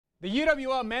The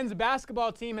UWL men's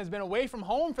basketball team has been away from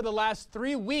home for the last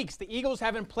 3 weeks. The Eagles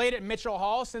haven't played at Mitchell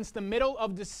Hall since the middle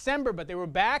of December, but they were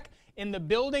back in the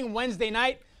building Wednesday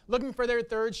night looking for their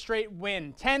third straight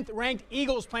win. 10th ranked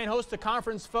Eagles playing host to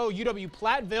conference foe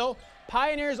UW-Platteville.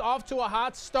 Pioneers off to a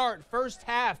hot start. First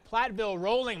half, Platteville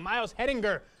rolling. Miles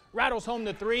Hettinger rattles home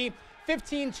the three.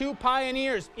 15-2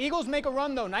 Pioneers. Eagles make a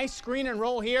run though. Nice screen and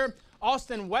roll here.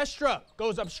 Austin Westra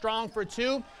goes up strong for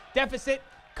two. Deficit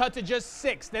cut to just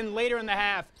 6. Then later in the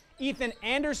half, Ethan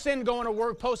Anderson going to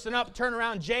work, posting up,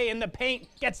 turnaround Jay in the paint,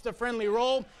 gets the friendly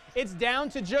roll. It's down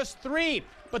to just 3,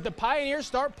 but the Pioneers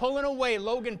start pulling away.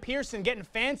 Logan Pearson getting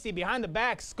fancy behind the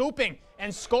back, scooping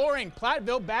and scoring.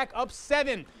 Platteville back up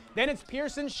 7. Then it's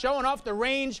Pearson showing off the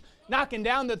range, knocking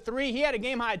down the 3. He had a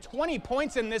game-high 20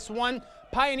 points in this one.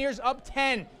 Pioneers up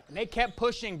 10, and they kept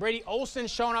pushing. Brady Olson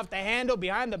showing off the handle,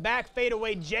 behind the back,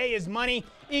 fadeaway Jay is money.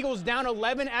 Eagles down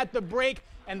 11 at the break,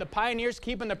 and the Pioneers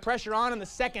keeping the pressure on in the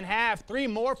second half. 3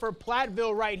 more for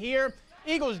Platteville right here.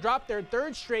 Eagles drop their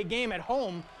third straight game at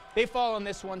home. They fall on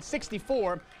this one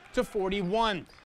 64-41.